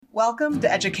Welcome to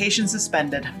Education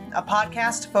Suspended, a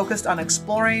podcast focused on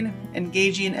exploring,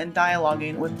 engaging, and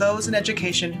dialoguing with those in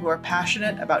education who are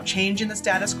passionate about changing the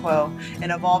status quo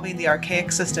and evolving the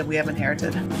archaic system we have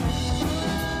inherited.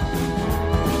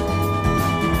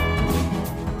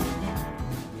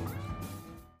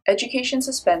 Education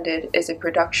Suspended is a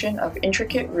production of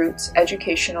Intricate Roots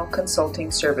Educational Consulting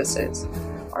Services.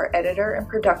 Our editor and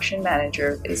production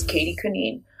manager is Katie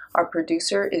Cuneen. Our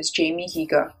producer is Jamie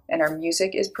Higa, and our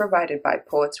music is provided by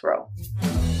Poets Row.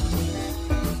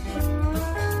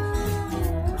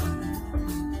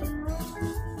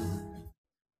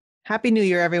 Happy New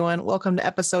Year, everyone. Welcome to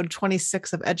episode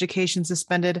 26 of Education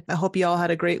Suspended. I hope you all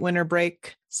had a great winter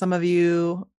break. Some of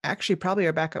you actually probably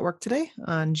are back at work today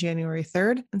on January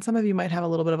 3rd, and some of you might have a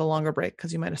little bit of a longer break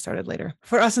because you might have started later.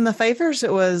 For us in the Pfeiffers,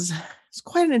 it's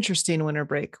quite an interesting winter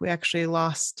break. We actually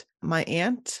lost my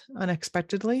aunt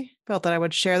unexpectedly. Felt that I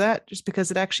would share that just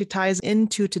because it actually ties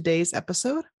into today's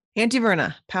episode. Auntie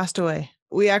Verna passed away.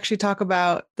 We actually talk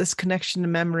about this connection to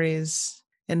memories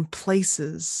and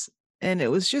places. And it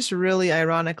was just really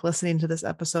ironic listening to this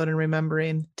episode and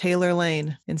remembering Taylor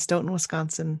Lane in Stoughton,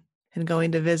 Wisconsin, and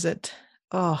going to visit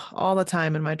all the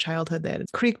time in my childhood. They had a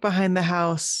creek behind the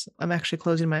house. I'm actually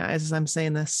closing my eyes as I'm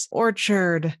saying this.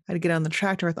 Orchard. I'd get on the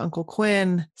tractor with Uncle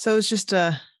Quinn. So it's just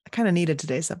I kind of needed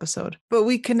today's episode. But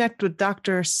we connect with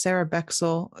Dr. Sarah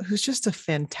Bexell, who's just a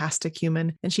fantastic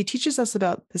human. And she teaches us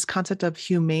about this concept of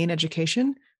humane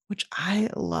education, which I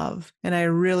love. And I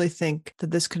really think that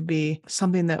this could be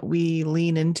something that we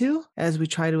lean into as we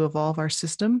try to evolve our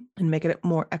system and make it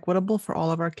more equitable for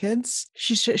all of our kids.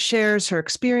 She shares her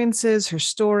experiences, her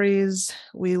stories.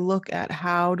 We look at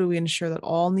how do we ensure that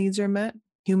all needs are met,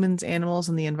 humans, animals,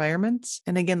 and the environments.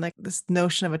 And again, like this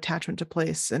notion of attachment to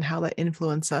place and how that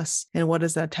influences us and what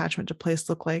does that attachment to place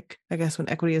look like, I guess, when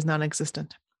equity is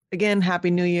non-existent. Again,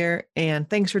 Happy New Year, and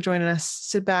thanks for joining us.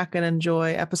 Sit back and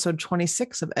enjoy episode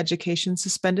 26 of Education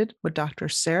Suspended with Dr.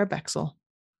 Sarah Bexell.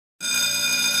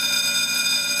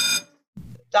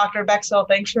 Dr. Bexell,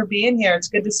 thanks for being here. It's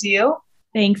good to see you.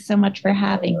 Thanks so much for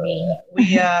having me.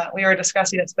 We were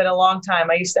discussing, it's been a long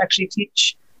time. I used to actually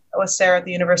teach with Sarah at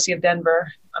the University of Denver.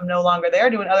 I'm no longer there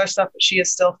doing other stuff, but she is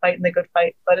still fighting the good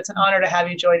fight. But it's an honor to have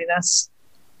you joining us.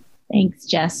 Thanks,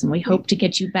 Jess. And we hope to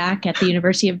get you back at the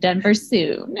University of Denver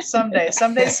soon. Someday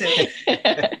soon.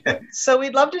 So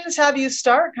we'd love to just have you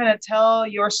start, kind of tell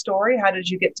your story. How did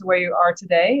you get to where you are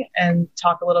today? And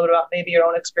talk a little bit about maybe your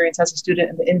own experience as a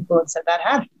student and the influence that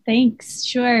had. Thanks.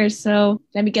 Sure. So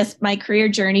I guess my career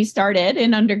journey started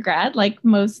in undergrad, like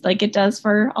it does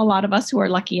for a lot of us who are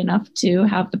lucky enough to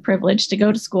have the privilege to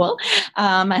go to school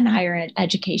and higher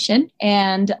education,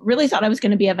 and really thought I was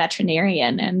going to be a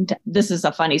veterinarian. And this is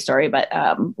a funny story, but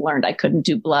learned I couldn't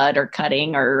do blood or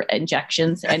cutting or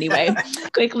injections anyway.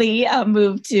 Quickly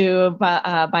moved to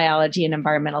biology and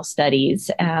environmental studies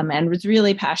and was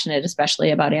really passionate, especially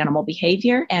about animal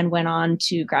behavior, and went on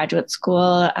to graduate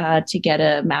school to get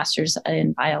a master's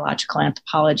in biological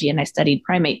anthropology, and I studied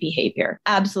primate behavior.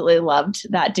 Absolutely loved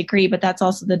that degree, but that's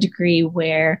also the degree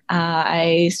where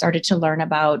I started to learn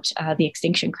about the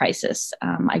extinction crisis.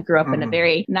 I grew up in a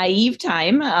very naive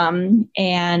time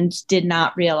and did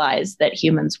not realize that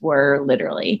humans were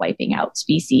literally wiping out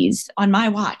species on my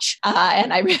watch.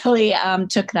 And I really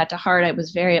took that to heart. I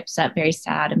was very upset, very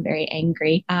sad, and very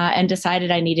angry, and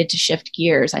decided I needed to shift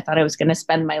gears. I thought I was going to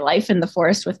spend my life in the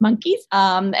forest with monkeys,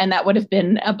 and that would have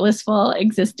been a blissful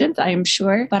existence, I am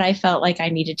sure. But I felt like I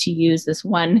needed to use this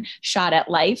one shot at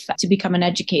life to become an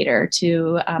educator,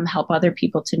 to help other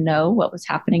people to know what was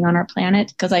happening on our planet,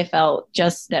 because I felt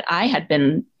just that I had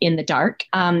been in the dark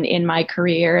in my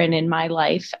career and in my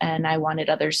life, and I wanted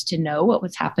others to know what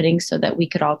was happening so that we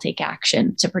could all take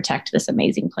action to protect this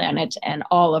amazing planet and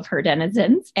all of her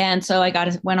denizens. And so I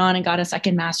went on and got a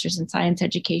second master's in science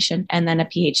education and then a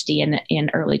PhD in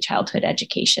early childhood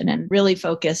education, and really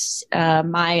focused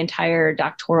my entire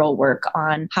doctoral work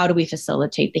on how do we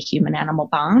facilitate the human-animal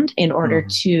bond in order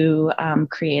to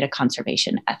create a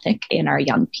conservation ethic in our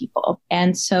young people.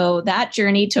 And so that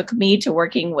journey took me to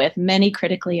working with many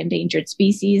critically endangered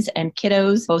species and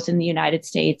kiddos, both in the United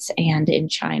States and in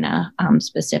China,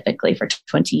 specifically for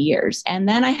 20 years. And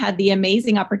then I had the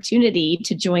amazing opportunity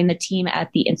to join the team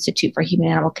at the Institute for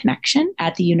Human-Animal Connection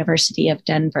at the University of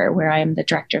Denver, where I am the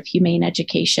director of humane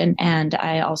education. And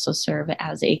I also serve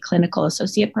as a clinical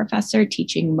associate professor,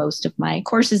 teaching most of my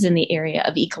courses in the area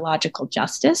of ecological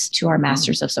justice to our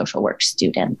Masters of Social Work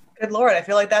students. Good Lord, I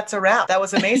feel like that's a wrap. That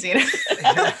was amazing.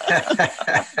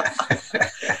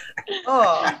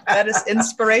 That is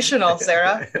inspirational,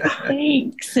 Sarah.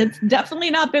 Thanks. It's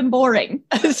definitely not been boring.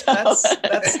 So.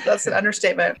 That's an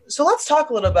understatement. So let's talk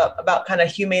a little bit about kind of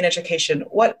humane education.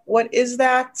 What is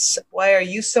that? Why are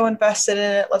you so invested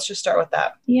in it? Let's just start with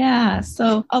that. Yeah.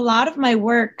 So a lot of my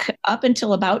work up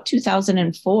until about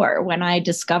 2004, when I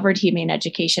discovered humane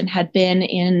education, had been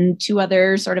in two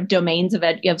other sort of domains of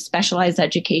specialized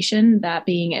education, that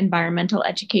being environmental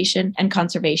education and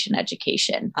conservation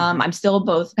education. I'm still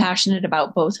both passionate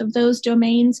about both of those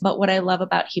domains, but what I love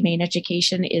about humane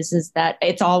education is that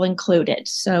it's all included.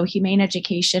 So humane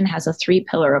education has a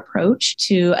 3-pillar approach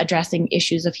to addressing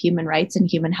issues of human rights and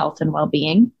human health and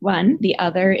well-being. One, the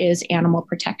other is animal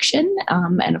protection,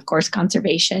 and of course,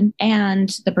 conservation,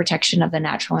 and the protection of the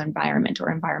natural environment,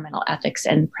 or environmental ethics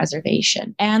and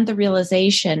preservation, and the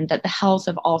realization that the health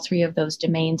of all three of those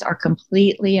domains are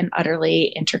completely and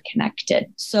utterly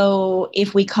interconnected. So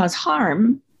if we cause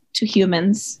harm to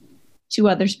humans, to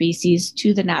other species,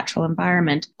 to the natural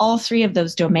environment, all three of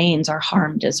those domains are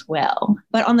harmed as well.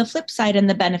 But on the flip side, and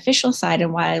the beneficial side,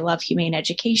 and why I love humane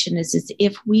education is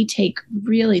if we take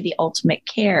really the ultimate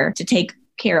care to take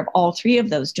care of all three of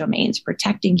those domains,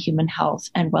 protecting human health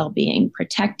and well-being,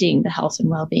 protecting the health and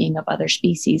well-being of other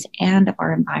species and of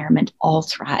our environment, all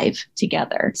thrive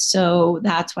together. So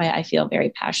that's why I feel very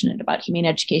passionate about humane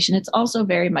education. It's also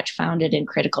very much founded in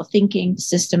critical thinking,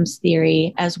 systems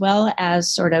theory, as well as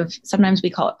sort of, sometimes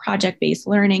we call it project-based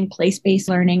learning, place-based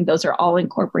learning. Those are all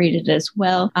incorporated as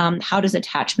well. How does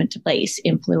attachment to place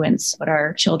influence what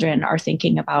our children are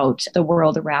thinking about the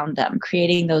world around them?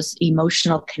 Creating those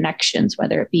emotional connections,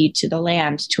 whether it be to the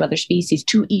land, to other species,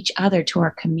 to each other, to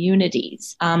our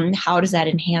communities. How does that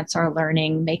enhance our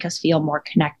learning, make us feel more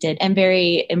connected, and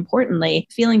very importantly,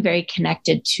 feeling very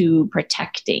connected to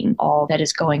protecting all that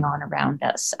is going on around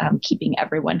us, keeping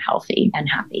everyone healthy and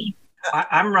happy.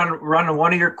 I'm running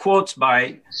one of your quotes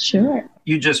by. Sure.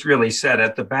 You just really said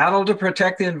it. The battle to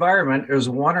protect the environment is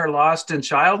won or lost in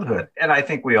childhood. And I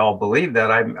think we all believe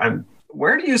that.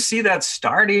 Where do you see that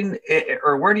starting,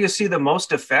 or where do you see the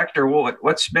most effect, or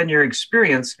what's been your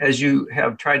experience as you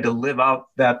have tried to live out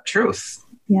that truth?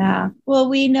 Yeah. Well,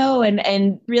 we know,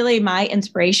 and really my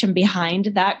inspiration behind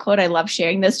that quote, I love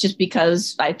sharing this just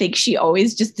because I think she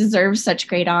always just deserves such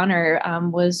great honor,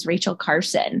 was Rachel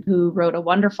Carson, who wrote a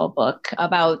wonderful book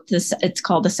about this. It's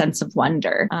called A Sense of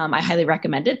Wonder. I highly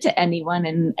recommend it to anyone.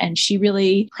 And she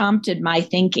really prompted my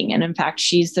thinking. And in fact,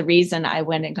 she's the reason I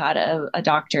went and got a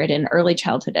doctorate in early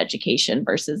childhood education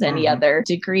versus any other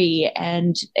degree.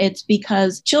 And it's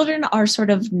because children are sort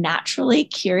of naturally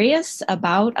curious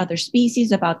about other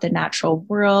species, about the natural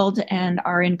world, and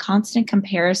are in constant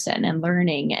comparison and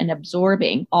learning and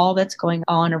absorbing all that's going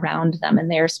on around them. And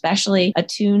they're especially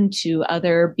attuned to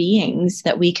other beings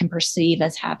that we can perceive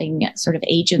as having sort of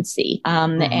agency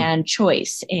and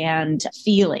choice and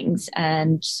feelings.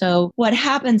 And so what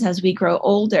happens as we grow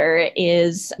older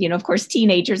is, of course,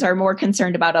 teenagers are more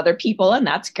concerned about other people, and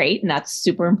that's great. And that's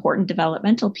super important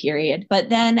developmental period. But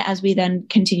then as we then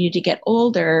continue to get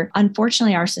older,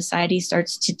 unfortunately, our society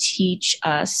starts to teach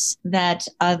us that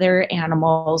other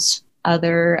animals,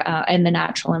 and the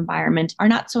natural environment are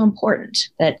not so important,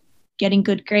 that getting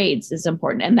good grades is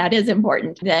important. And that is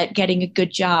important, that getting a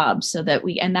good job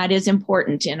and that is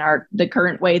important in the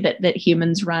current way that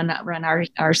humans run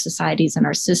our societies and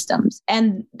our systems.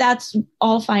 And that's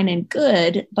all fine and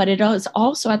good, but it is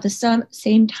also at the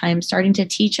same time starting to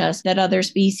teach us that other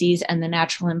species and the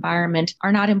natural environment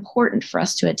are not important for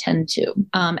us to attend to.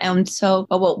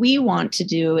 But what we want to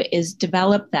do is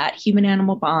develop that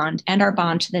human-animal bond and our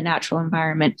bond to the natural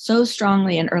environment so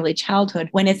strongly in early childhood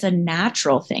when it's a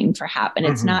natural thing for happen.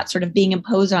 It's not sort of being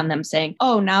imposed on them saying,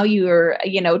 oh, now you're,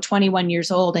 21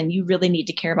 years old and you really need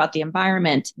to care about the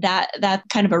environment. That's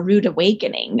kind of a rude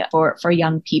awakening for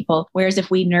young people. Whereas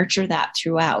if we nurture that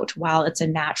throughout, while it's a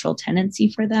natural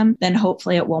tendency for them, then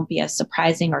hopefully it won't be as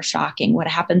surprising or shocking. What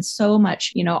happens so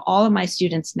much, all of my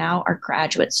students now are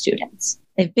graduate students.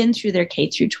 They've been through their K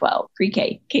through 12,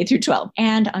 pre-K, K through 12,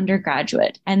 and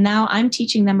undergraduate. And now I'm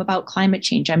teaching them about climate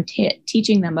change. I'm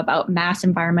teaching them about mass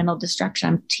environmental destruction.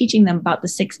 I'm teaching them about the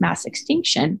sixth mass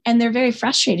extinction. And they're very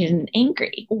frustrated and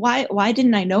angry. Why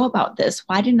didn't I know about this?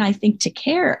 Why didn't I think to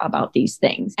care about these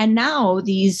things? And now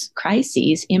these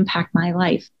crises impact my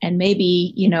life. And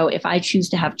maybe, if I choose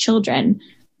to have children,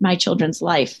 my children's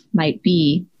life might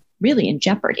be really in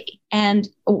jeopardy. And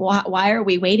why are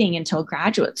we waiting until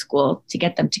graduate school to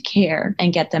get them to care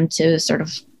and get them to sort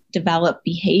of develop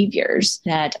behaviors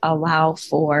that allow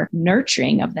for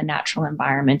nurturing of the natural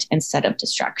environment instead of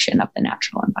destruction of the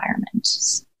natural environment?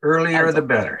 Earlier the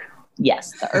better.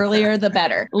 Yes, the earlier the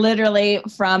better. Literally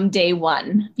from day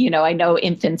one. I know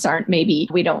infants aren't, maybe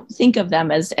we don't think of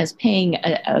them as paying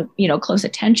close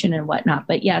attention and whatnot,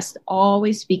 but yes,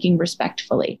 always speaking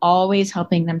respectfully, always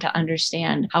helping them to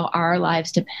understand how our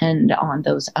lives depend on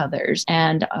those others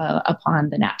and upon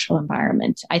the natural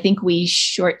environment. I think we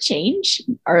shortchange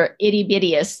our itty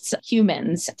bittiest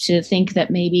humans to think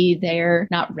that maybe they're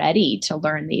not ready to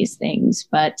learn these things,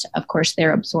 but of course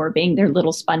they're absorbing, they're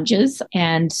little sponges.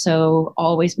 And so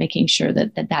always making sure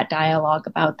that dialogue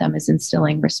about them is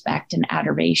instilling respect and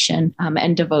adoration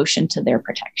and devotion to their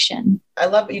protection. I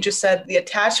love what you just said, the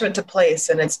attachment to place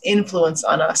and its influence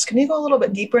on us. Can you go a little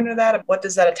bit deeper into that? What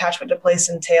does that attachment to place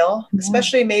entail,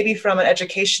 especially maybe from an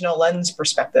educational lens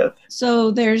perspective?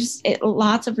 So there's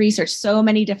lots of research, so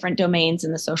many different domains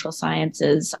in the social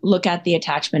sciences look at the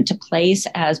attachment to place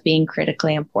as being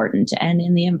critically important, and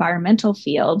in the environmental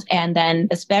field. And then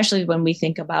especially when we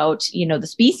think about, the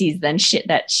species then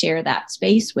that share that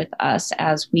space with us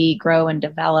as we grow and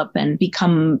develop and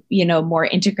become, more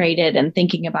integrated and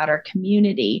thinking about our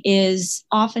community, is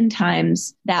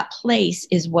oftentimes that place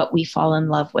is what we fall in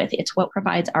love with. It's what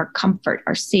provides our comfort,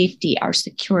 our safety, our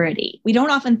security. We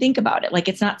don't often think about it, like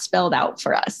it's not spelled out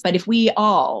for us. But if we,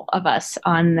 all of us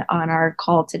on our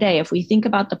call today, if we think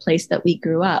about the place that we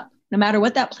grew up, no matter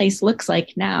what that place looks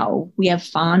like now, we have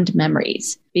fond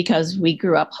memories because we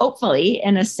grew up, hopefully,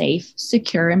 in a safe,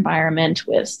 secure environment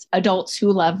with adults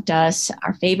who loved us,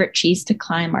 our favorite trees to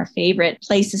climb, our favorite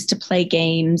places to play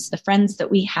games, the friends that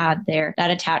we had there.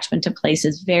 That attachment to place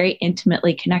is very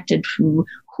intimately connected to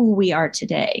who we are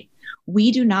today. We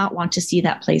do not want to see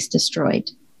that place destroyed.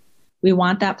 We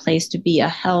want that place to be a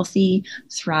healthy,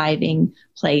 thriving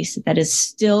place that is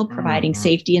still providing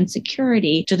safety and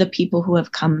security to the people who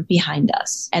have come behind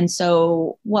us. And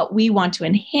so what we want to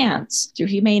enhance through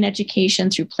humane education,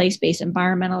 through place-based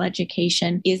environmental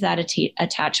education, is that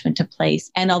attachment to place,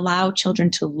 and allow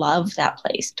children to love that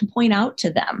place, to point out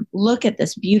to them, look at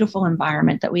this beautiful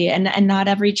environment that and not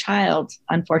every child,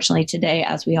 unfortunately today,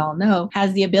 as we all know,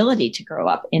 has the ability to grow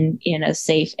up in a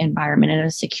safe environment, in a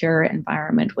secure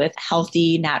environment with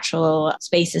healthy, natural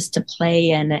spaces to play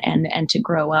and to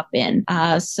grow up in.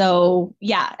 So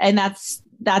yeah, and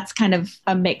that's kind of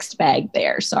a mixed bag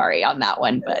there. Sorry on that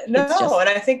one, but no, and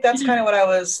I think that's kind of what I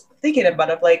was thinking about,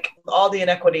 of like all the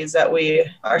inequities that we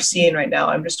are seeing right now.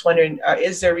 I'm just wondering,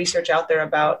 is there research out there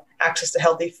about access to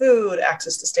healthy food,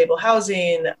 access to stable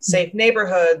housing, safe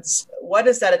neighborhoods? What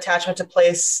is that attachment to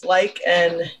place like,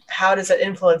 and how does that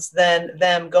influence then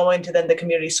them going to then the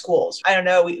community schools? I don't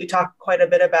know. We talk quite a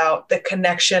bit about the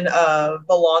connection of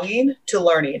belonging to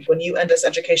learning. When you enter this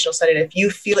educational setting, if you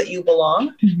feel that you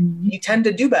belong, you tend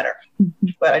to do better.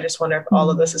 But I just wonder if all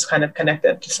of this is kind of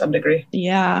connected to some degree.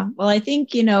 Yeah. Well, I think,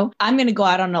 I'm going to go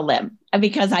out on a limb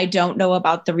because I don't know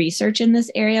about the research in this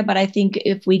area, but I think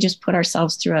if we just put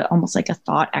ourselves through almost like a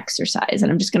thought exercise, and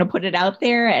I'm just going to put it out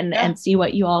there and see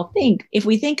what you all think. If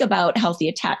we think about healthy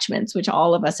attachments, which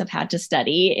all of us have had to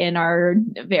study in our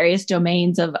various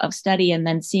domains of study, and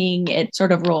then seeing it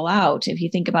sort of roll out, if you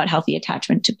think about healthy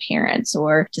attachment to parents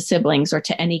or to siblings or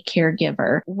to any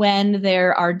caregiver, when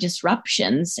there are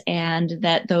disruptions and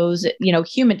that those,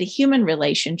 human to human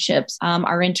relationships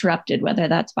are interrupted, whether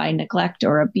that's by neglect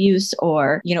or abuse,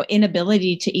 or,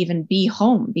 inability to even be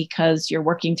home because you're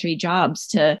working 3 jobs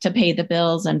to pay the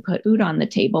bills and put food on the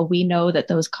table. We know that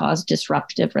those cause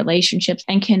disruptive relationships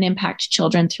and can impact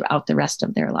children throughout the rest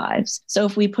of their lives. So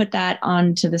if we put that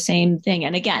onto the same thing,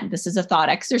 and again, this is a thought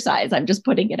exercise, I'm just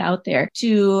putting it out there,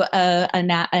 to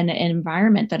an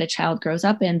environment that a child grows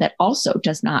up in that also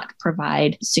does not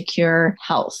provide secure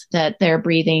health, that they're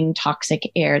breathing toxic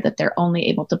air, that they're only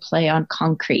able to play on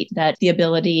concrete, that the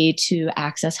ability to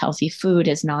access healthy food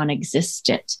is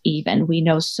non-existent even. We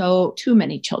know too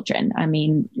many children, I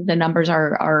mean, the numbers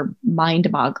are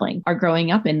mind-boggling, are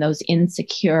growing up in those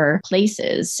insecure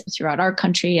places throughout our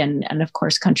country and of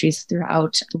course countries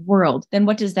throughout the world. Then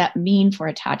what does that mean for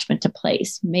attachment to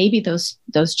place? Maybe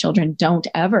those children don't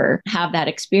ever have that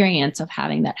experience of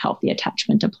having that healthy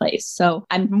attachment to place. So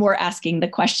I'm more asking the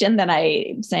question than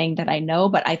I'm saying that I know,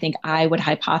 but I think I would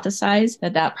hypothesize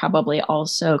that probably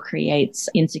also creates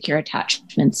insecure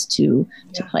attachments to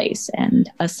place, and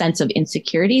a sense of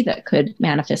insecurity that could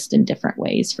manifest in different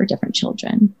ways for different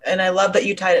children. And I love that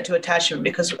you tied it to attachment,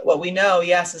 because what we know,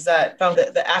 yes, is that from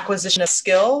the acquisition of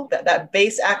skill, that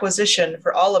base acquisition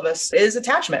for all of us is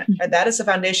attachment. And that is the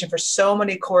foundation for so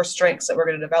many core strengths that we're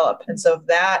going to develop. And so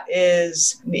that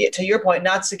is, to your point,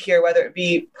 not secure, whether it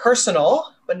be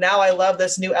personal, but now I love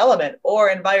this new element, or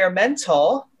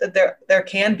environmental, that there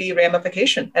can be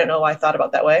ramification. I don't know why I thought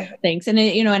about that way. Thanks. And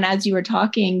and as you were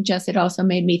talking, Jess, it also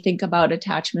made me think about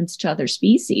attachments to other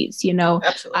species.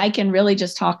 Absolutely. I can really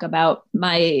just talk about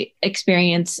my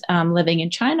experience living in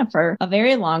China for a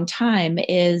very long time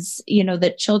is,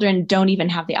 that children don't even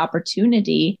have the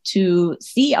opportunity to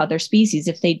see other species.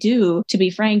 If they do, to be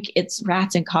frank, it's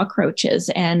rats and cockroaches.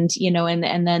 And,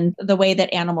 and then the way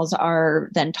that animals are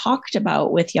then talked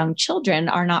about with young children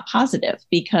are not positive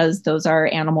because those are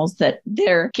animals that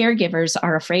their caregivers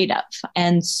are afraid of.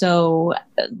 And so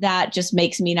that just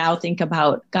makes me now think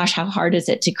about, gosh, how hard is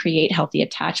it to create healthy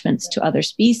attachments to other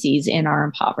species in our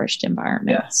impoverished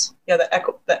environments? Yeah,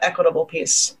 the equitable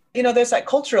piece. There's that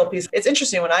cultural piece. It's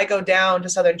interesting when I go down to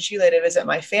southern Chile to visit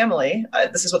my family.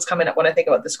 This is what's coming up when I think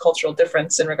about this cultural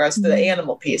difference in regards to the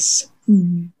animal piece.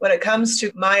 Mm-hmm. When it comes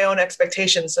to my own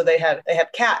expectations, so they have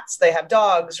cats, they have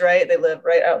dogs, right? They live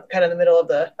right out kind of in the middle of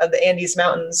the Andes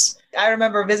Mountains. I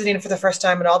remember visiting for the first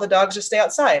time and all the dogs just stay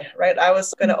outside, right? I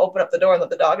was going to open up the door and let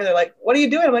the dog, and they're like, "What are you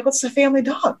doing?" I'm like, "What's the family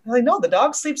dog?" They're like, "No, the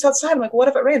dog sleeps outside." I'm like, "What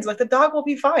if it rains?" I'm like, the dog will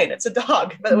be fine. It's a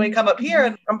dog. But when we come up here,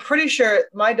 and I'm pretty sure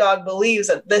my dog believes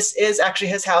that this is actually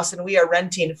his house and we are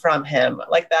renting from him.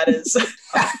 Like that is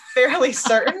fairly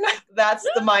certain. That's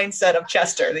the mindset of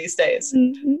Chester these days.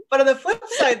 Mm-hmm. But on the flip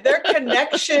side, their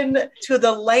connection to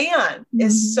the land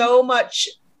is so much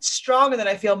stronger than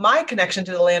I feel my connection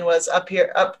to the land was up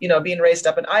here, being raised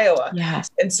up in Iowa. Yes.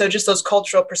 And so just those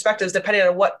cultural perspectives, depending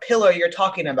on what pillar you're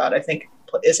talking about, I think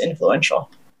is influential.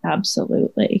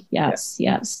 Absolutely. Yes.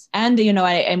 Yeah. Yes. And,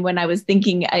 and when I was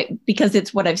thinking, because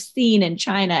it's what I've seen in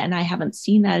China and I haven't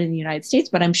seen that in the United States,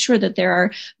 but I'm sure that there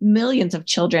are millions of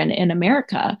children in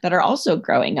America that are also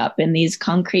growing up in these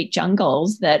concrete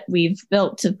jungles that we've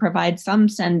built to provide some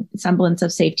semblance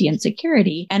of safety and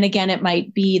security. And again, it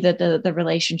might be that the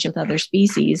relationship with other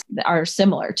species are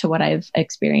similar to what I've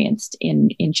experienced in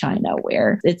China,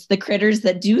 where it's the critters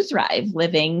that do thrive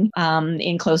living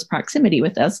in close proximity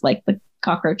with us, like the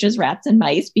cockroaches, rats, and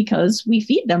mice, because we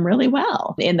feed them really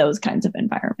well in those kinds of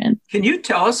environments. Can you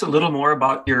tell us a little more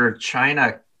about your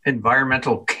China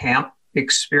environmental camp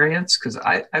experience? Because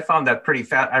I found that pretty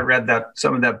I read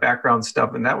some of that background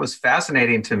stuff, and that was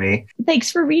fascinating to me.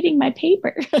 Thanks for reading my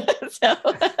paper.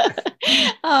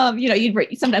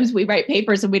 Sometimes we write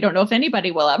papers and we don't know if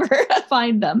anybody will ever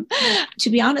find them. To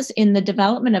be honest, in the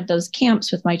development of those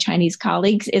camps with my Chinese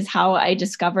colleagues is how I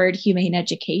discovered humane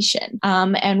education.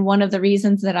 And one of the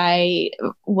reasons that I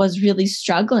was really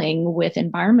struggling with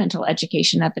environmental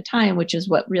education at the time, which is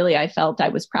what really I felt I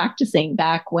was practicing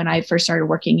back when I first started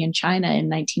working in China in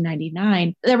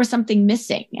 1999, there was something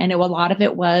missing. And a lot of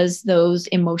it was those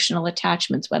emotional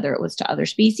attachments, whether it was to other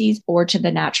species or to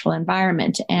the natural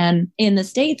environment. And in the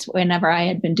States, whenever I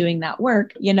had been doing that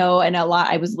work, and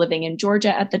I was living in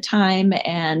Georgia at the time,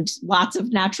 and lots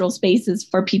of natural spaces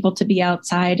for people to be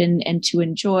outside and to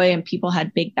enjoy. And people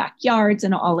had big backyards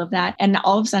and all of that. And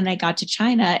all of a sudden I got to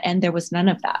China and there was none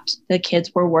of that. The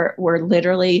kids were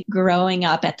literally growing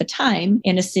up at the time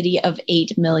in a city of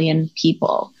 8 million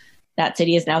people. That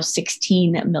city is now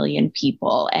 16 million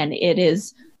people, and it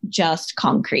is just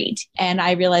concrete. And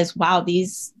I realized, wow,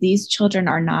 these children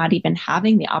are not even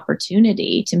having the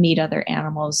opportunity to meet other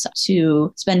animals,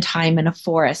 to spend time in a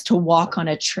forest, to walk on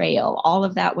a trail. All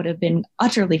of that would have been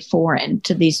utterly foreign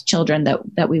to these children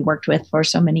that we worked with for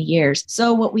so many years.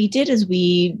 So what we did is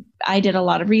I did a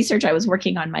lot of research. I was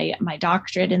working on my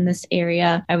doctorate in this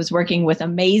area. I was working with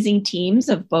amazing teams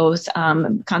of both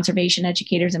conservation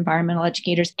educators, environmental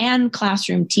educators, and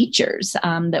classroom teachers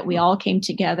that we all came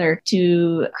together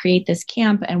to create this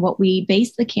camp. And what we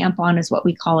based the camp on is what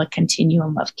we call a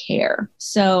continuum of care.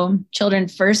 So children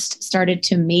first started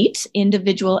to meet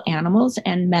individual animals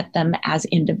and met them as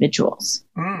individuals,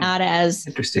 not as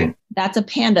interesting. That's a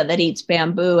panda that eats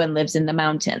bamboo and lives in the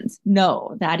mountains.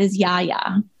 No, that is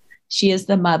Yaya. She is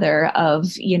the mother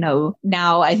of,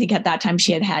 now I think at that time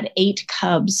she had 8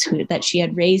 cubs that she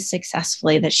had raised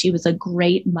successfully, that she was a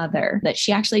great mother, that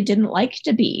she actually didn't like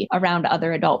to be around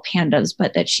other adult pandas,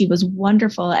 but that she was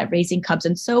wonderful at raising cubs,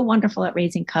 and so wonderful at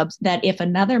raising cubs that if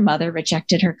another mother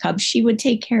rejected her cubs, she would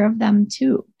take care of them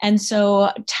too. And so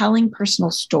telling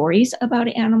personal stories about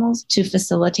animals to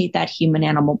facilitate that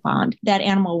human-animal bond. That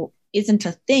animal isn't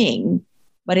a thing,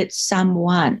 but it's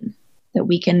someone that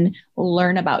we can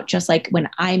learn about. Just like when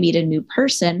I meet a new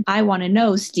person, I want to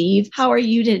know, Steve, how are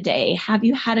you today? Have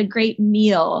you had a great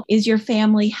meal? Is your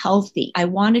family healthy? I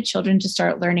wanted children to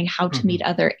start learning how to meet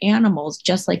other animals,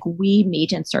 just like we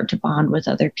meet and start to bond with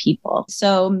other people.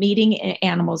 So meeting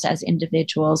animals as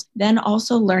individuals, then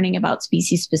also learning about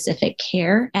species-specific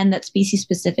care, and that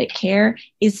species-specific care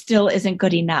still isn't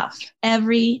good enough.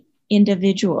 Every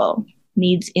individual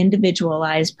needs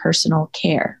individualized personal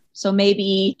care. So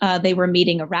maybe they were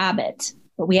meeting a rabbit,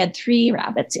 but we had 3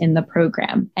 rabbits in the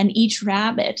program, and each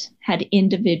rabbit had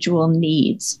individual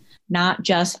needs. Not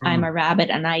just I'm a rabbit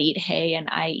and I eat hay and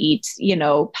I eat,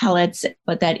 pellets,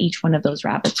 but that each one of those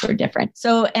rabbits were different.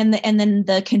 So, and then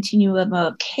the continuum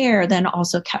of care then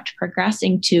also kept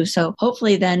progressing too. So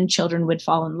hopefully then children would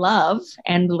fall in love,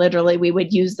 and literally we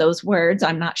would use those words.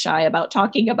 I'm not shy about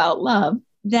talking about love.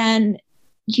 Then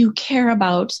you care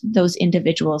about those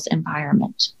individuals'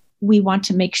 environment. We want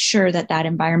to make sure that that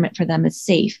environment for them is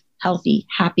safe, healthy,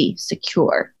 happy,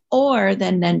 secure. Or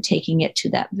then taking it to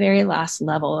that very last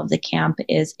level of the camp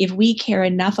is, if we care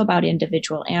enough about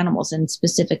individual animals and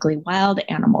specifically wild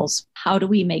animals, how do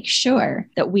we make sure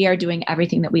that we are doing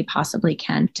everything that we possibly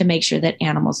can to make sure that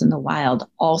animals in the wild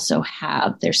also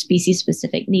have their species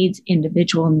specific needs,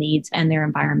 individual needs, and their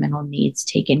environmental needs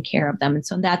taken care of them? And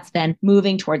so that's then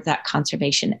moving towards that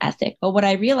conservation ethic. But what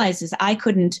I realized is I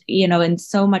couldn't, in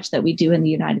so much that we do in the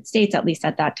United States, at least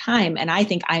at that time, and I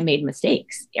think I made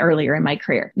mistakes earlier in my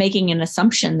career, making an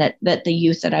assumption that the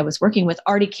youth that I was working with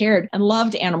already cared and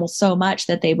loved animals so much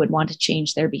that they would want to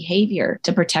change their behavior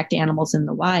to protect animals in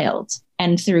the wild.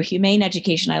 And through humane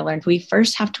education, I learned we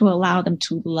first have to allow them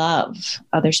to love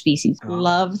other species,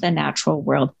 love the natural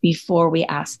world before we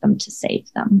ask them to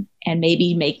save them, and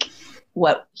maybe make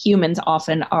what humans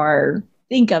often are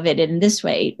think of it in this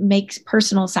way, makes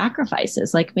personal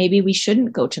sacrifices. Like maybe we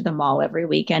shouldn't go to the mall every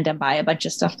weekend and buy a bunch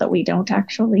of stuff that we don't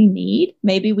actually need.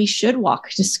 Maybe we should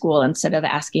walk to school instead of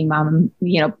asking mom,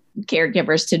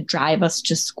 caregivers to drive us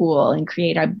to school and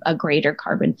create a greater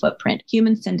carbon footprint.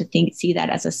 Humans tend to see that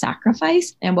as a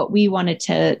sacrifice. And what we wanted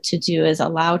to do is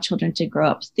allow children to grow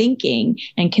up thinking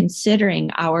and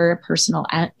considering our personal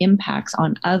impacts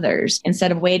on others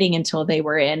instead of waiting until they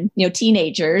were in,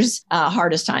 teenagers,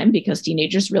 hardest time, because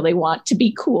teenagers really want to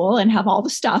be cool and have all the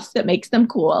stuff that makes them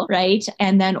cool, right?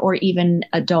 And then, or even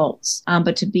adults,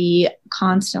 but to be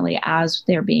constantly, as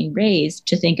they're being raised,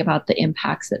 to think about the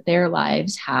impacts that their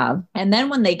lives have. And then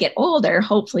when they get older,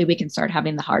 hopefully we can start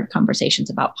having the hard conversations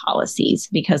about policies,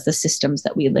 because the systems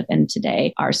that we live in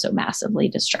today are so massively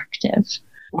destructive.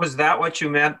 Was that what you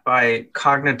meant by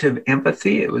cognitive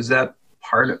empathy? Was that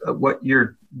part of what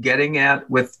you're getting at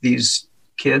with these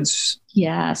kids?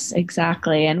 Yes,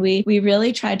 exactly. And we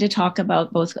really tried to talk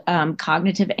about both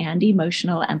cognitive and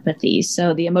emotional empathy.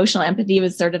 So the emotional empathy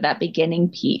was sort of that beginning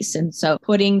piece. And so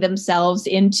putting themselves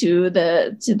into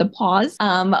the paws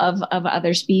of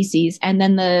other species. And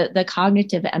then the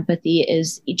cognitive empathy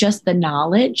is just the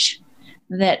knowledge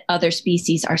that other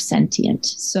species are sentient.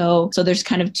 So there's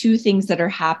kind of 2 things that are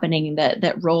happening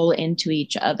that roll into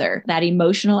each other. That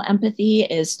emotional empathy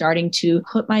is starting to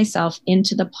put myself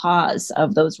into the paws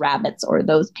of those rabbits or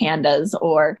those pandas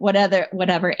or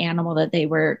whatever animal that they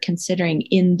were considering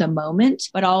in the moment,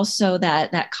 but also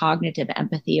that cognitive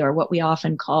empathy, or what we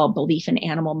often call belief in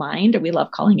animal mind, or we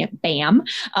love calling it BAM,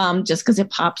 just because it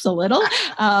pops a little.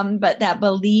 But that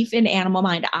belief in animal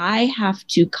mind, I have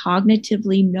to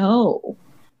cognitively know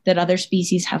that other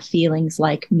species have feelings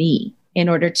like me in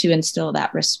order to instill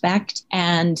that respect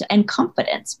and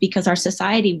confidence, because our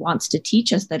society wants to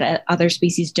teach us that other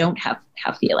species don't have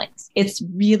feelings. It's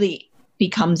really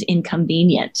becomes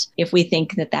inconvenient if we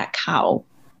think that cow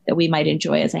that we might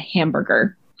enjoy as a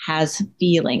hamburger has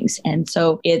feelings. And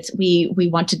so we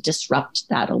want to disrupt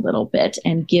that a little bit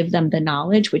and give them the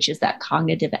knowledge, which is that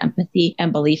cognitive empathy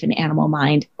and belief in animal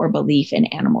mind or belief in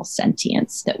animal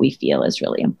sentience that we feel is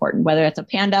really important, whether it's a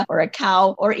panda or a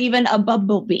cow or even a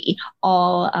bumblebee.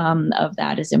 All of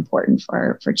that is important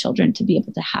for children to be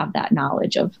able to have that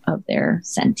knowledge of their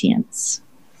sentience.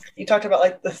 You talked about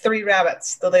like the 3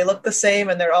 rabbits, though they look the same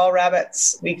and they're all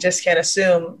rabbits. We just can't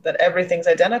assume that everything's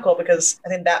identical, because I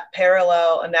think that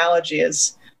parallel analogy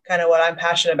is kind of what I'm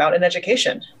passionate about in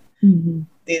education. Mm-hmm.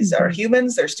 These are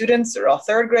humans, they're students, they're all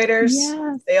 3rd graders.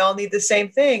 Yes. They all need the same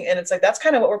thing. And it's like, that's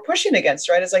kind of what we're pushing against,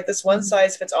 right? It's like this one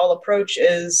size fits all approach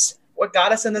is what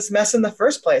got us in this mess in the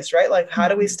first place, right? Like, how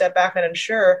do we step back and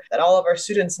ensure that all of our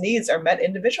students' needs are met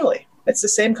individually? It's the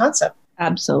same concept.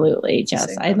 Absolutely,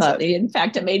 Jess. I love it. In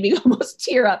fact, it made me almost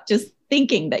tear up just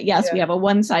thinking that, yes, we have a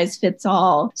one size fits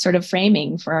all sort of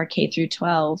framing for our K through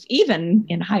 12, even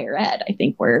in higher ed. I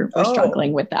think we're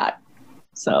struggling with that.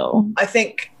 So I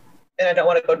think, and I don't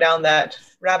want to go down that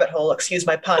rabbit hole, excuse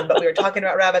my pun, but we were talking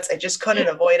about rabbits. I just couldn't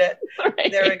avoid it.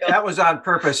 Right. There we go. That was on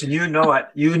purpose, and you know it.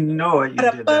 You know it. You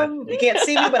did that. You can't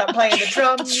see me, but I'm playing the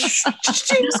drums. I'm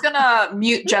just going to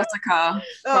mute Jessica.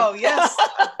 Oh, yes.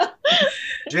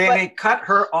 Jamie, cut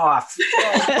her off.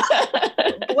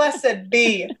 Blessed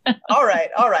be. All right.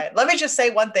 Let me just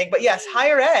say one thing. But yes,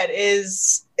 higher ed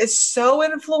is is so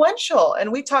influential.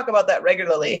 And we talk about that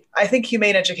regularly. I think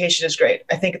humane education is great.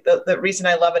 I think the reason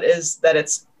I love it is that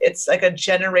it's like a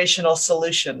generational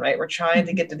solution, right? We're trying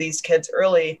to get to these kids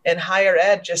early, and higher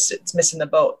ed it's missing the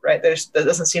boat, right? There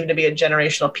doesn't seem to be a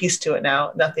generational piece to it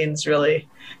now. Nothing's really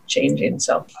changing.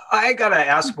 So I got to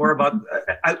ask more about,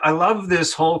 I love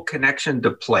this whole connection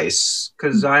to place,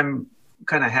 because I'm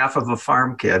kind of half of a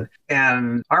farm kid,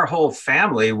 and our whole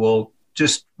family will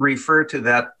just refer to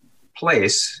that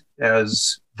place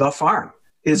as the farm.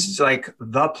 It's like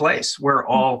the place we're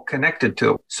all connected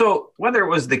to. So whether it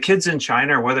was the kids in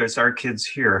China or whether it's our kids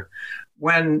here,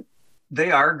 when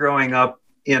they are growing up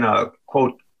in a,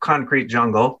 quote, concrete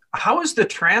jungle, how is the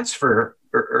transfer,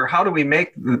 or how do we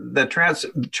make the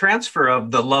transfer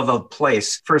of the love of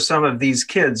place for some of these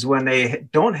kids when they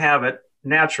don't have it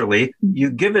naturally? You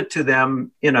give it to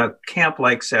them in a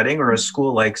camp-like setting or a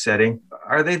school-like setting.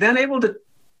 Are they then able to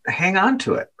hang on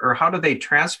to it? Or how do they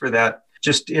transfer that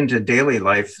just into daily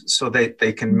life so that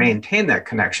they can maintain that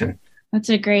connection? That's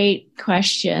a great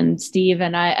question, Steve.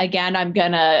 And I'm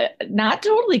gonna not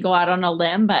totally go out on a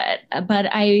limb, but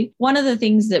one of the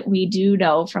things that we do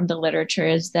know from the literature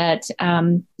is that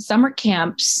summer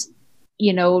camps,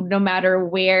 no matter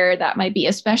where that might be,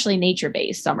 especially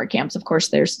nature-based summer camps. Of course,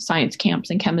 there's science camps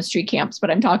and chemistry camps, but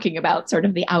I'm talking about sort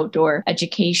of the outdoor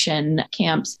education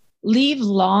camps, leave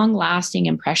long-lasting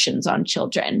impressions on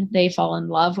children. They fall in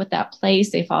love with that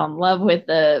place. They fall in love with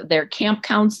their camp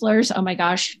counselors. Oh my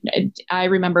gosh, I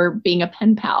remember being a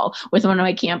pen pal with one of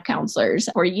my camp counselors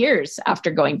for years after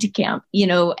going to camp,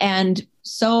 and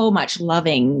so much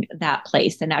loving that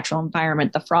place, the natural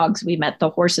environment, the frogs we met, the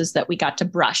horses that we got to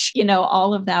brush,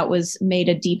 all of that made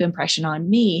a deep impression on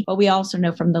me. But we also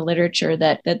know from the literature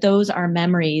that those are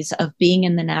memories of being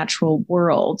in the natural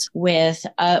world with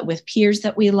peers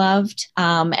that we loved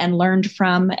and learned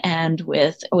from, and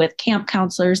with camp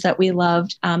counselors that we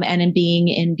loved, and in being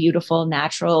in beautiful,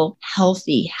 natural,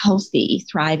 healthy,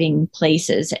 thriving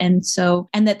places. And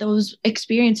that those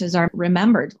experiences are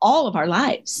remembered all of our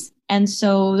lives. And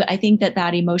so I think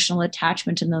that emotional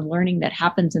attachment and the learning that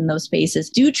happens in those spaces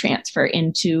do transfer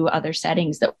into other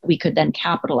settings that we could then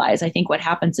capitalize. I think what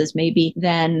happens is maybe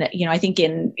then, I think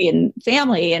in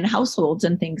family and households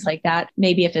and things like that,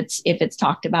 maybe if it's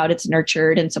talked about, it's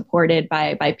nurtured and supported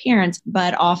by parents.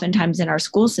 But oftentimes in our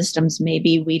school systems,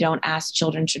 maybe we don't ask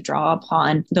children to draw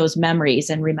upon those memories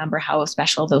and remember how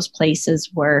special those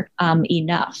places were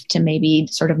enough to maybe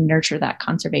sort of nurture that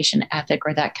conservation ethic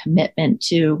or that commitment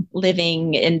to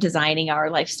living and designing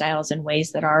our lifestyles in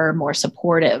ways that are more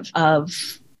supportive of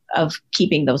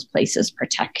keeping those places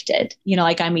protected.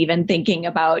 Like I'm even thinking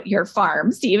about your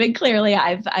farm, Steve, and clearly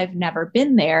I've never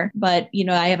been there, but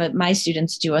I have my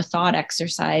students do a thought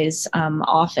exercise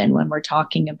often when we're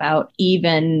talking about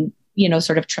even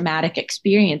sort of traumatic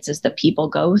experiences that people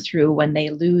go through when they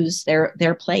lose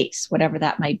their place, whatever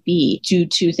that might be, due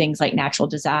to things like natural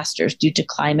disasters, due to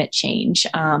climate change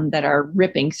that are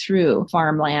ripping through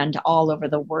farmland all over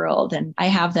the world. And I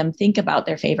have them think about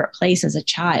their favorite place as a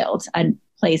child and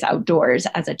place outdoors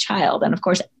as a child. And of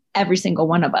course, every single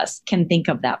one of us can think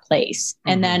of that place.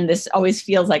 Mm-hmm. And then this always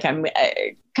feels like I'm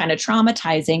kind of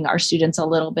traumatizing our students a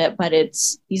little bit, but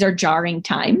these are jarring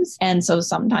times. And so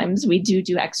sometimes we do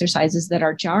exercises that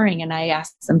are jarring. And I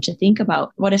ask them to think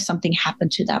about, what if something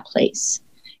happened to that place?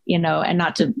 And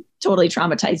not to totally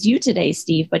traumatize you today,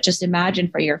 Steve, but just imagine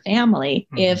for your family,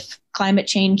 if climate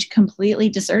change completely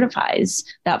desertifies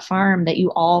that farm that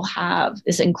you all have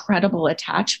this incredible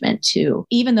attachment to,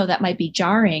 even though that might be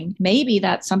jarring, maybe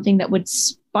that's something that would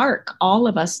spark all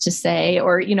of us to say,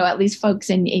 or, at least folks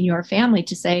in your family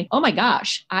to say, oh my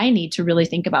gosh, I need to really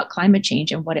think about climate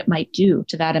change and what it might do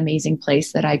to that amazing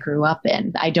place that I grew up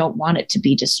in. I don't want it to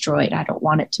be destroyed. I don't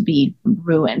want it to be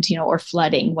ruined, or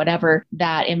flooding, whatever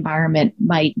that environment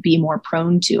might be more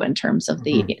prone to in terms of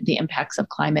the impacts of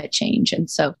climate change. And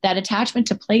so that attachment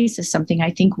to place is something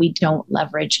I think we don't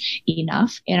leverage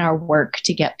enough in our work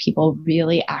to get people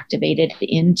really activated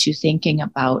into thinking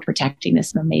about protecting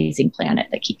this amazing planet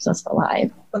that keeps us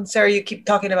alive. And Sarah, you keep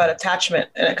talking about attachment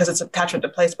because it's attachment to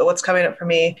place, but what's coming up for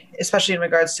me, especially in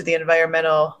regards to the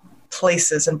environmental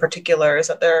places in particular, is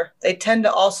that they tend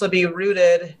to also be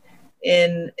rooted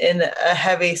in a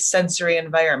heavy sensory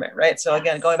environment, right? So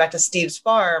again, going back to Steve's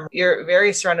farm, you're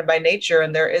very surrounded by nature,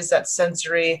 and there is that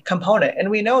sensory component.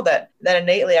 And we know that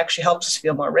innately actually helps us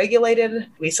feel more regulated.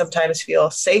 We sometimes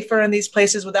feel safer in these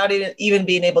places without even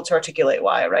being able to articulate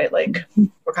why, right? Like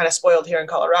we're kind of spoiled here in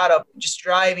Colorado, just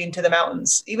driving to the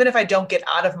mountains. Even if I don't get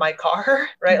out of my car,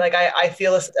 right? Like I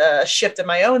feel a shift in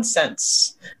my own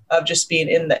sense of just being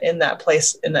in that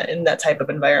place, in that type of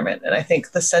environment. And I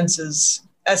think the senses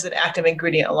as an active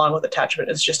ingredient along with attachment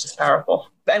is just as powerful.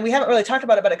 And we haven't really talked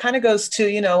about it, but it kind of goes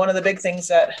to, one of the big things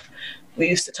that we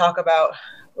used to talk about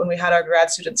when we had our grad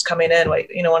students coming in.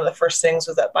 Like, one of the first things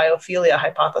was that biophilia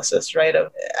hypothesis, right?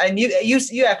 And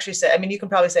you actually say, you can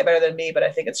probably say it better than me, but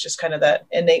I think it's just kind of that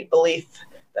innate belief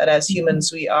that as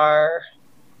humans, we are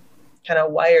kind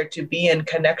of wired to be in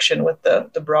connection with the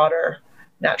broader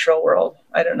natural world.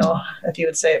 I don't know if you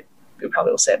would say it. You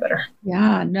probably will say it better.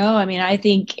 Yeah, no, I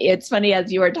think it's funny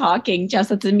as you were talking, Jess,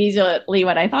 that's immediately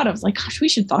what I thought. I was like, gosh, we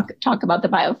should talk about the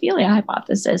biophilia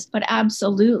hypothesis. But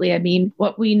absolutely,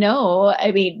 what we know,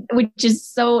 which is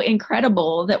so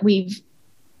incredible that we've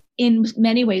in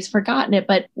many ways forgotten it,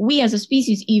 but we as a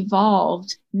species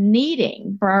evolved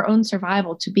needing for our own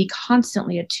survival to be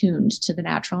constantly attuned to the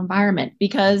natural environment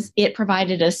because it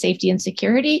provided us safety and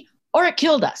security, or it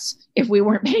killed us if we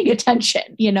weren't paying attention.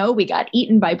 We got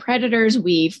eaten by predators.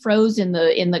 We froze in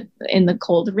the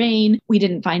cold rain. We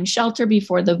didn't find shelter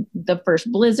before the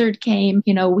first blizzard came.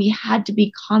 We had to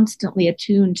be constantly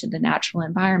attuned to the natural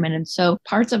environment. And so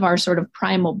parts of our sort of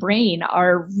primal brain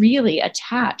are really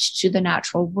attached to the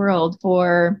natural world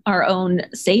for our own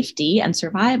safety and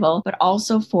survival, but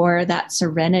also for that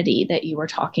serenity that you were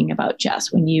talking about,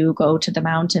 Jess, when you go to the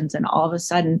mountains and all of a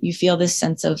sudden you feel this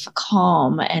sense of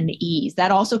calm and ease.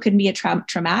 That also could be a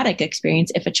traumatic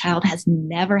experience if a child has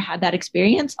never had that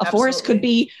experience. A forest could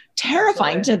be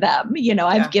terrifying to them.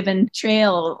 I've given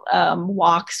trail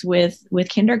walks with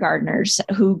kindergartners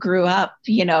who grew up,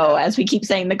 as we keep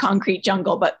saying, the concrete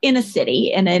jungle, but in a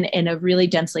city and in a really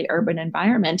densely urban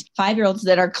environment. 5-year-olds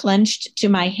that are clenched to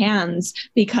my hands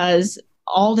because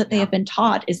all that they have been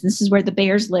taught is this is where the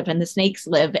bears live and the snakes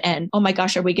live. And, oh my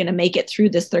gosh, are we going to make it through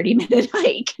this 30-minute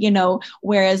hike?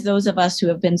 Whereas those of us who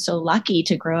have been so lucky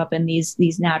to grow up in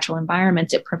these natural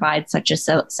environments, it provides such a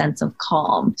sense of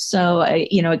calm. So,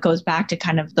 it goes back to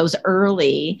kind of those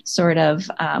early sort of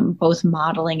both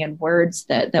modeling and words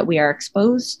that we are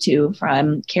exposed to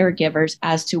from caregivers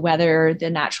as to whether the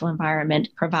natural environment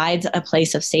provides a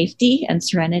place of safety and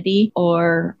serenity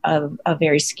or a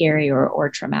very scary or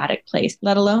traumatic place.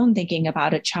 Let alone thinking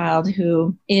about a child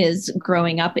who is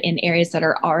growing up in areas that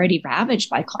are already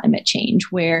ravaged by climate change,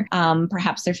 where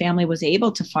perhaps their family was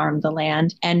able to farm the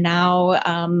land. And now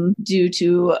due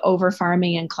to over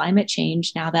farming and climate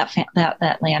change, now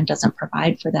that land doesn't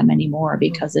provide for them anymore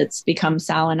because it's become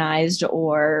salinized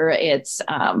or it's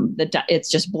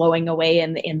just blowing away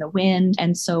in the wind.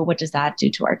 And so what does that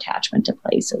do to our attachment to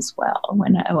place as well?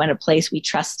 When a place we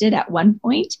trusted at one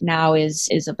point now is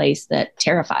a place that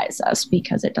terrifies us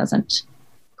because it doesn't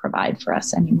provide for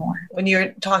us anymore. When you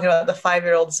were talking about the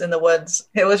 5-year-olds in the woods,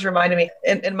 it was reminding me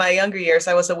in my younger years,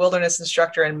 I was a wilderness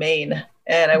instructor in Maine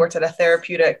and I worked at a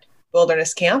therapeutic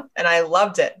wilderness camp and I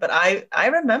loved it. But I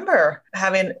remember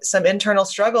having some internal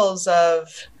struggles of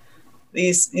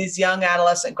these young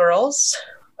adolescent girls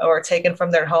who were taken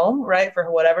from their home, right,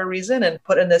 for whatever reason and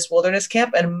put in this wilderness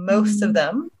camp. And most of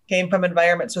them came from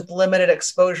environments with limited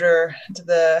exposure to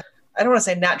the, I don't want to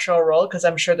say natural world, because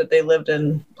I'm sure that they lived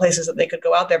in places that they could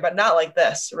go out there, but not like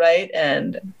this, right?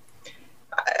 And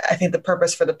I think the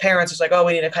purpose for the parents is like, oh,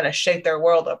 we need to kind of shake their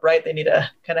world up, right? They need to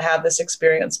kind of have this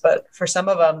experience. But for some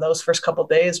of them, those first couple of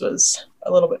days was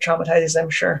a little bit traumatizing, I'm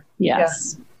sure.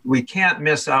 Yes. Yeah. We can't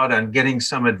miss out on getting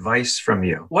some advice from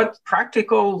you. What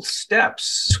practical steps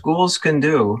schools can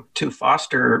do to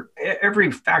foster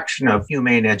every faction of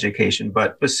humane education,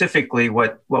 but specifically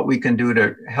what we can do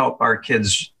to help our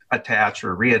kids attach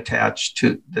or reattach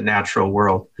to the natural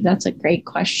world? That's a great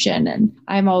question. And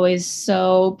I'm always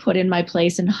so put in my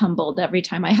place and humbled every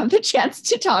time I have the chance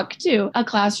to talk to a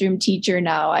classroom teacher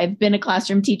now. I've been a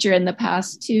classroom teacher in the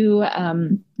past too,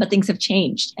 but things have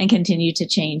changed and continue to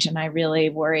change. And I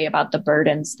really worry about the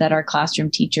burdens that our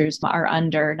classroom teachers are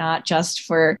under, not just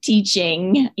for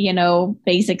teaching,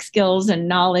 basic skills and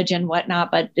knowledge and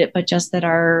whatnot, but just that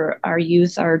our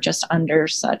youth are just under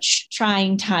such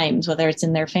trying times, whether it's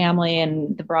in their family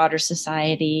and the broader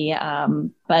society.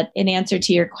 But in answer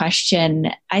to your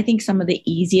question, I think some of the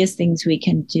easiest things we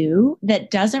can do that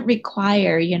doesn't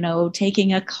require,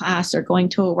 taking a class or going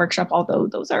to a workshop, although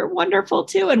those are wonderful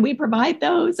too. And we provide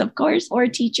those, of course, for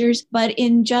teachers, but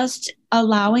in just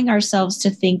allowing ourselves to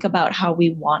think about how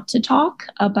we want to talk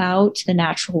about the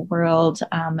natural world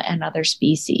and other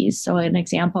species. So an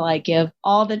example I give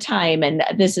all the time, and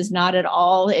this is not at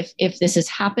all if this has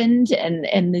happened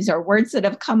and these are words that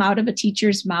have come out of a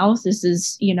teacher's mouth, this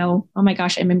is, oh my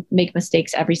gosh, I make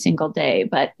mistakes every single day,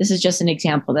 but this is just an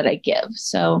example that I give.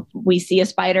 So we see a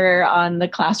spider on the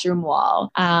classroom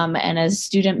wall and a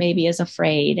student maybe is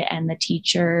afraid and the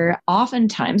teacher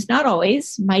oftentimes, not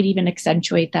always, might even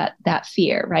accentuate that that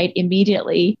fear, right?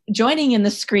 Immediately joining in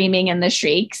the screaming and the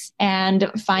shrieks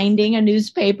and finding a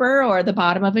newspaper or the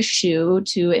bottom of a shoe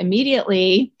to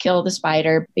immediately kill the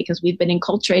spider because we've been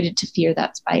enculturated to fear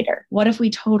that spider. What if we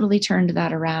totally turned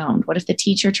that around? What if the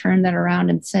teacher turned that around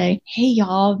and say, hey,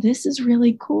 y'all, this is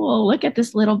really cool. Look at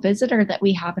this little visitor that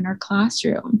we have in our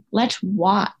classroom. Let's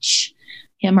watch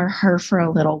him or her for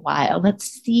a little while. Let's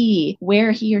see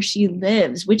where he or she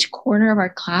lives. Which corner of our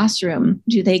classroom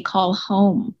do they call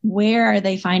home? Where are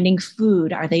they finding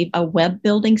food? Are they a web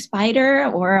building spider,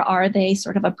 or are they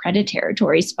sort of a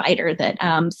predatory spider that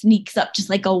sneaks up just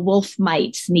like a wolf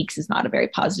might? Sneaks is not a very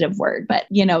positive word, but,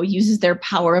 uses their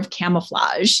power of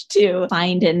camouflage to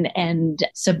find and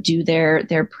subdue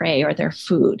their prey or their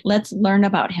food. Let's learn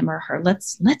about him or her.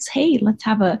 Let's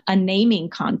have a naming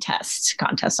contest.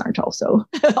 Contests aren't also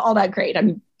all that great.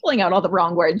 I'm pulling out all the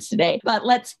wrong words today, but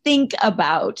let's think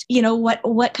about,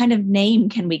 what kind of name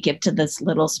can we give to this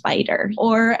little spider?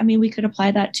 Or, we could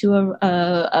apply that to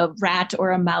a rat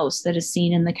or a mouse that is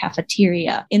seen in the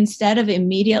cafeteria. Instead of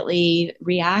immediately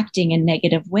reacting in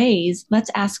negative ways, let's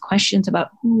ask questions about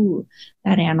who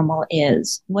that animal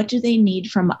is. What do they need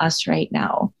from us right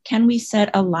now? Can we set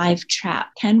a live trap?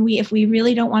 Can we, if we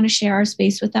really don't want to share our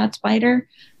space with that spider,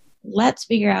 let's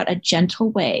figure out a gentle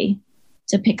way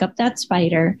to pick up that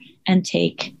spider and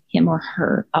take him or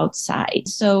her outside.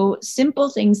 So simple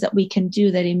things that we can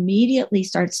do that immediately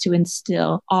starts to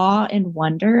instill awe and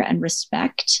wonder and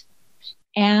respect,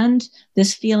 and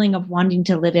this feeling of wanting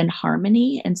to live in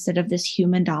harmony instead of this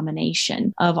human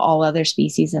domination of all other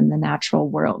species in the natural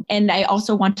world. And I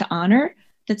also want to honor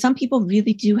that some people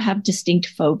really do have distinct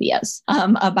phobias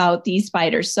about these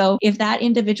spiders. So if that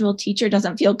individual teacher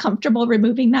doesn't feel comfortable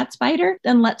removing that spider,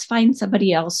 then let's find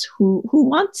somebody else who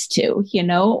wants to,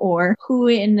 or who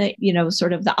in the,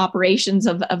 sort of the operations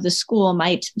of the school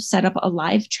might set up a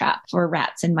live trap for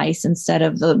rats and mice instead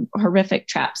of the horrific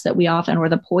traps that we often, or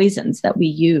the poisons that we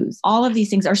use. All of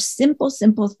these things are simple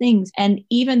things. And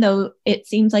even though it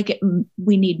seems like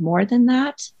we need more than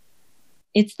that,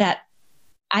 it's that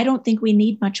I don't think we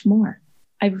need much more.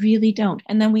 I really don't.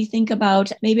 And then we think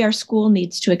about maybe our school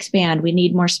needs to expand. We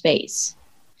need more space.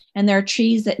 And there are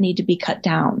trees that need to be cut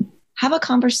down. Have a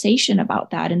conversation about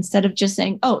that instead of just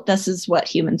saying, oh, this is what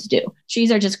humans do. Trees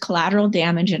are just collateral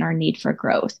damage in our need for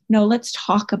growth. No, let's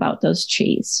talk about those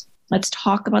trees. Let's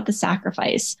talk about the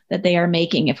sacrifice that they are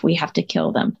making if we have to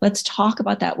kill them. Let's talk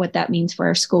about that, what that means for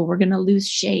our school. We're going to lose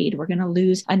shade. We're going to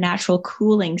lose a natural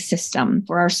cooling system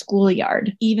for our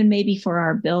schoolyard, even maybe for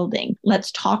our building.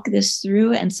 Let's talk this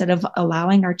through instead of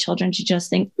allowing our children to just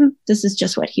think, this is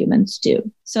just what humans do.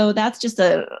 So that's just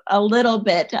a little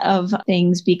bit of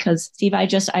things because, Steve, I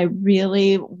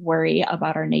really worry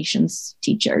about our nation's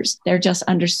teachers. They're just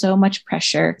under so much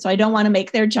pressure. So I don't want to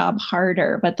make their job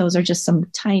harder, but those are just some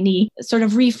tiny sort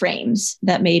of reframes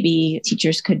that maybe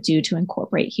teachers could do to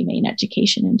incorporate humane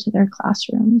education into their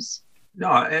classrooms. No,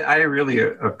 I really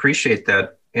appreciate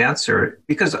that answer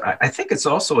because I think it's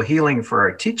also healing for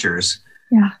our teachers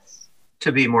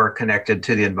to be more connected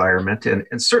to the environment.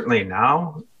 And certainly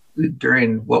now,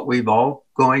 during what we've all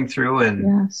going through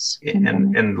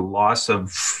and loss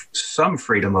of some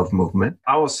freedom of movement,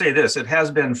 I will say this, it has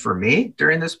been for me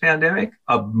during this pandemic,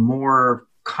 a more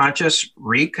conscious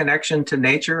reconnection to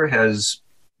nature has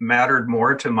mattered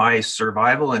more to my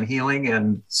survival and healing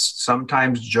and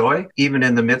sometimes joy, even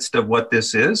in the midst of what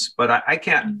this is. But I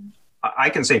can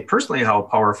say personally how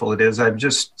powerful it is. I'm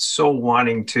just so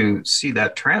wanting to see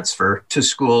that transfer to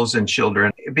schools and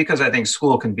children because I think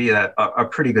school can be a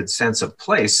pretty good sense of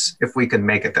place if we can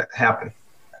make it that happen.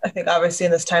 I think obviously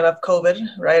in this time of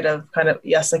COVID, right, of kind of,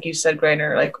 yes, like you said,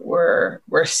 Grainer, like we're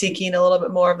seeking a little bit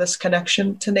more of this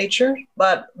connection to nature.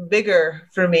 But bigger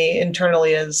for me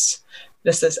internally is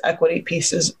just this equity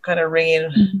piece is kind of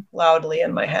ringing loudly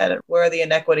in my head. Where are the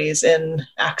inequities in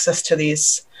access to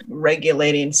these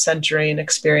regulating, centering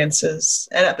experiences?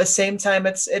 And at the same time,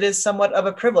 it is somewhat of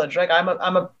a privilege. Like I'm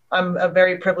a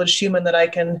very privileged human that I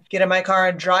can get in my car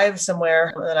and drive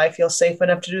somewhere, that I feel safe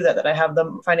enough to do that I have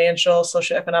the financial,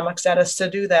 socioeconomic status to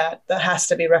do that. That has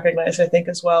to be recognized, I think,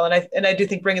 as well. And I do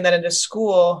think bringing that into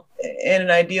school in an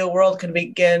ideal world can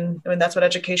begin, that's what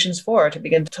education's for, to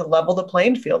begin to level the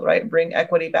playing field, right? Bring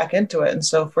equity back into it. And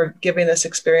so if we're giving this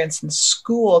experience in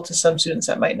school to some students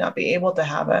that might not be able to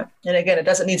have it. And again, it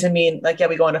doesn't need to mean like,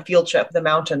 we go on a field trip to the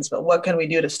mountains, but what can we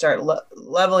do to start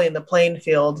leveling the playing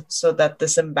field so that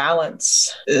this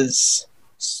imbalance is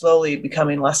slowly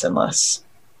becoming less and less?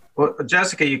 Well,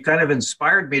 Jessica, you kind of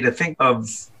inspired me to think of,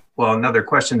 another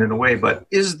question in a way, but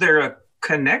is there a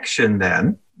connection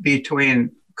then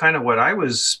between kind of what I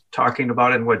was talking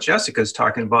about and what Jessica's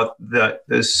talking about,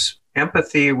 this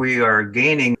empathy we are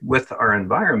gaining with our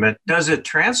environment, does it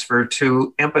transfer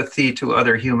to empathy to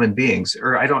other human beings?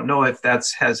 Or I don't know if that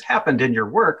has happened in your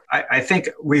work. I think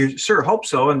we sure hope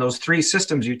so. And those three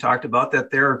systems you talked about,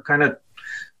 that they're kind of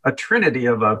a trinity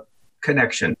of a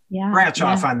connection. Branch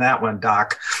off on that one,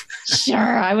 Doc. Sure,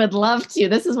 I would love to.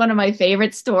 This is one of my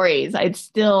favorite stories. I'd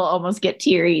still almost get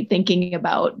teary thinking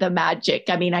about the magic.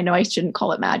 I mean, I know I shouldn't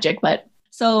call it magic, but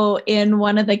so in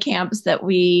one of the camps that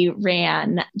we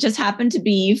ran, just happened to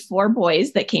be 4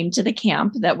 boys that came to the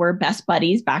camp that were best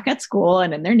buddies back at school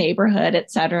and in their neighborhood, et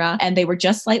cetera. And they were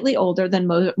just slightly older than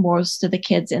most of the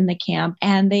kids in the camp.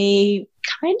 And they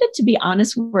kind of, to be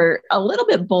honest, were a little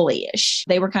bit bullyish.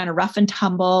 They were kind of rough and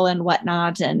tumble and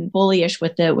whatnot, and bullyish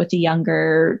with the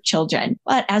younger children.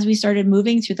 But as we started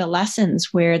moving through the lessons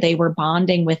where they were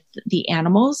bonding with the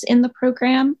animals in the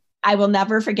program, I will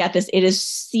never forget this. It is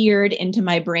seared into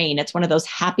my brain. It's one of those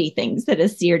happy things that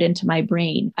is seared into my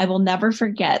brain. I will never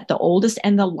forget the oldest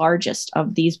and the largest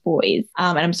of these boys.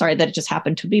 And I'm sorry that it just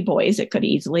happened to be boys. It could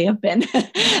easily have been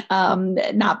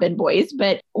not been boys,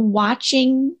 but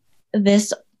watching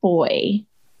this boy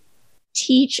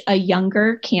teach a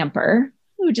younger camper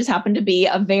who just happened to be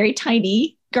a very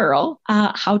tiny girl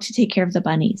how to take care of the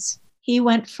bunnies. He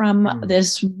went from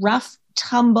this rough,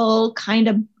 tumble, kind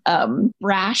of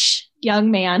brash young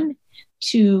man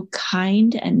to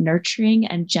kind and nurturing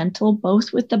and gentle,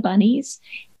 both with the bunnies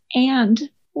and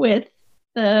with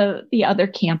the other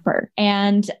camper.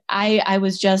 And I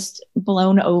was just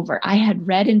blown over. I had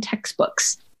read in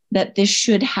textbooks that this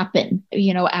should happen,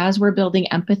 as we're building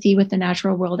empathy with the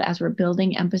natural world, as we're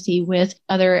building empathy with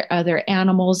other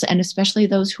animals, and especially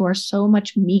those who are so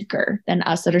much meeker than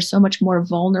us, that are so much more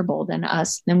vulnerable than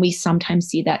us, then we sometimes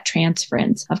see that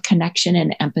transference of connection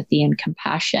and empathy and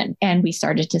compassion. And we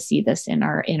started to see this in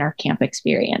our camp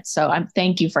experience. So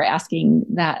thank you for asking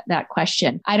that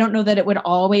question. I don't know that it would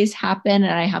always happen,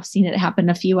 and I have seen it happen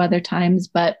a few other times,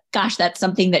 but gosh, that's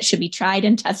something that should be tried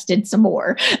and tested some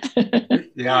more.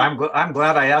 Yeah, I'm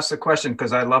glad I asked the question,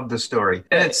 because I love the story.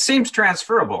 And it seems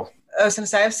transferable. I was going to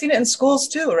say, I've seen it in schools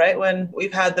too, right? When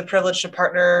we've had the privilege to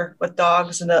partner with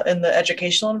dogs in the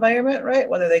educational environment, right?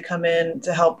 Whether they come in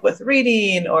to help with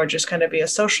reading or just kind of be a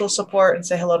social support and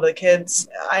say hello to the kids.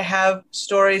 I have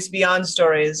stories beyond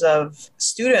stories of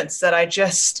students that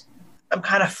I'm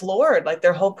kind of floored, like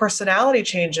their whole personality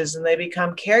changes and they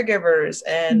become caregivers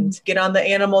and get on the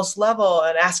animal's level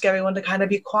and ask everyone to kind of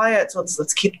be quiet. So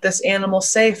let's keep this animal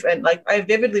safe. And like, I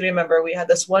vividly remember we had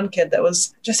this one kid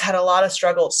that just had a lot of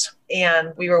struggles.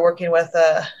 And we were working with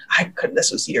this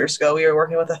was years ago. We were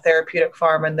working with a therapeutic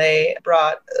farm, and they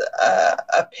brought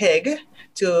a pig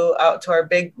out to our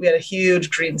we had a huge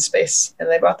green space, and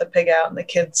they brought the pig out, and the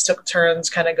kids took turns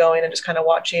kind of going and just kind of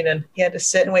watching, and he had to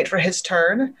sit and wait for his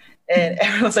turn. And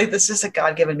everyone's like, this is a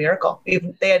God-given miracle.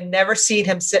 They had never seen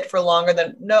him sit for longer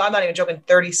than, no, I'm not even joking,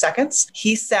 30 seconds.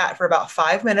 He sat for about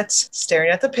 5 minutes staring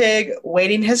at the pig,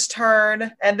 waiting his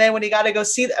turn. And then when he got to go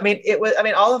see,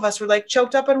 all of us were like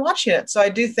choked up and watching it. So I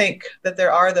do think that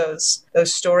there are those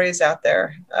stories out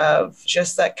there of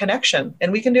just that connection.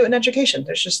 And we can do it in education.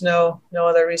 There's just no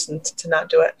other reason to not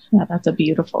do it. Yeah, that's a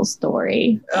beautiful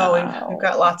story. Oh, wow. We've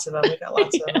got lots of them.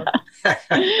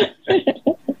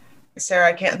 Sarah,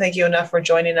 I can't thank you enough for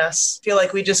joining us. I feel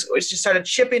like we just started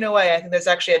chipping away. I think there's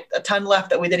actually a ton left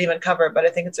that we didn't even cover, but I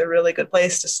think it's a really good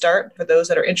place to start for those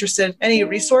that are interested. Any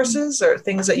resources or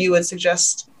things that you would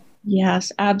suggest?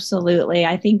 Yes, absolutely.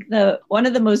 I think one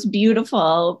of the most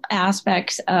beautiful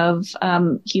aspects of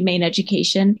humane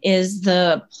education is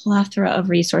the plethora of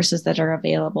resources that are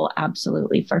available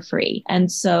absolutely for free.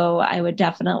 And so I would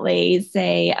definitely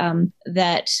say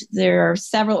that there are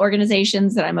several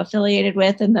organizations that I'm affiliated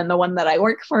with, and then the one that I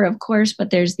work for, of course,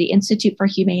 but there's the Institute for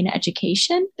Humane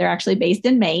Education. They're actually based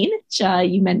in Maine, which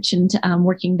you mentioned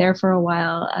working there for a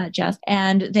while, Jess,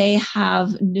 and they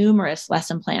have numerous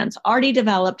lesson plans already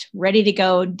developed, ready to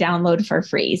go, download for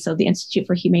free. So the Institute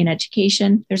for Humane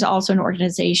Education. There's also an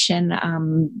organization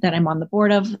that I'm on the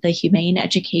board of, the Humane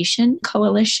Education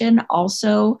Coalition,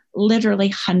 also literally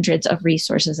hundreds of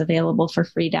resources available for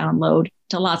free download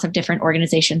to lots of different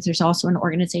organizations. There's also an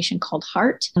organization called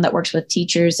HEART that works with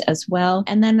teachers as well.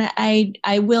 And then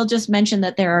I will just mention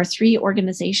that there are 3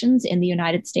 organizations in the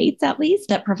United States, at least,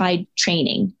 that provide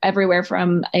training everywhere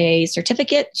from a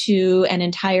certificate to an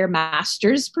entire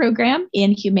master's program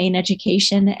in humane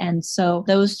education. And so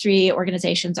those 3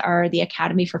 organizations are the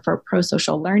Academy for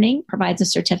Pro-Social Learning, provides a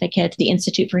certificate, the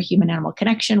Institute for Human-Animal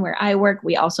Connection, where I work.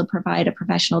 We also provide a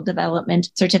professional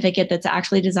development certificate that's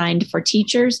actually designed for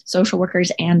teachers, social workers,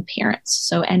 caregivers and parents.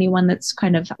 So anyone that's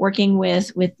kind of working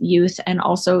with youth and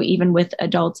also even with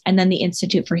adults. And then the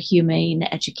Institute for Humane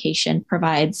Education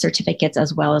provides certificates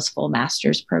as well as full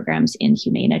master's programs in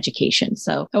humane education.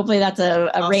 So hopefully that's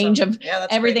a awesome. Range of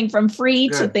everything great. From free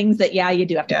to things that, you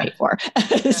do have to pay for.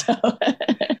 So.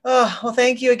 Oh, well,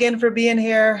 thank you again for being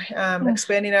here,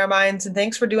 expanding our minds, and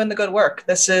thanks for doing the good work.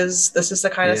 This is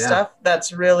the kind of stuff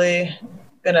that's really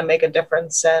going to make a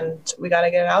difference, and we got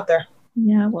to get it out there.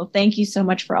 Yeah, well, thank you so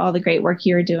much for all the great work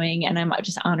you're doing. And I'm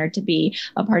just honored to be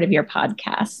a part of your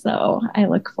podcast. So I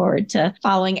look forward to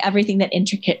following everything that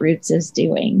Intricate Roots is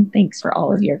doing. Thanks for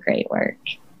all of your great work.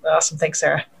 Awesome. Thanks,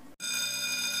 Sarah.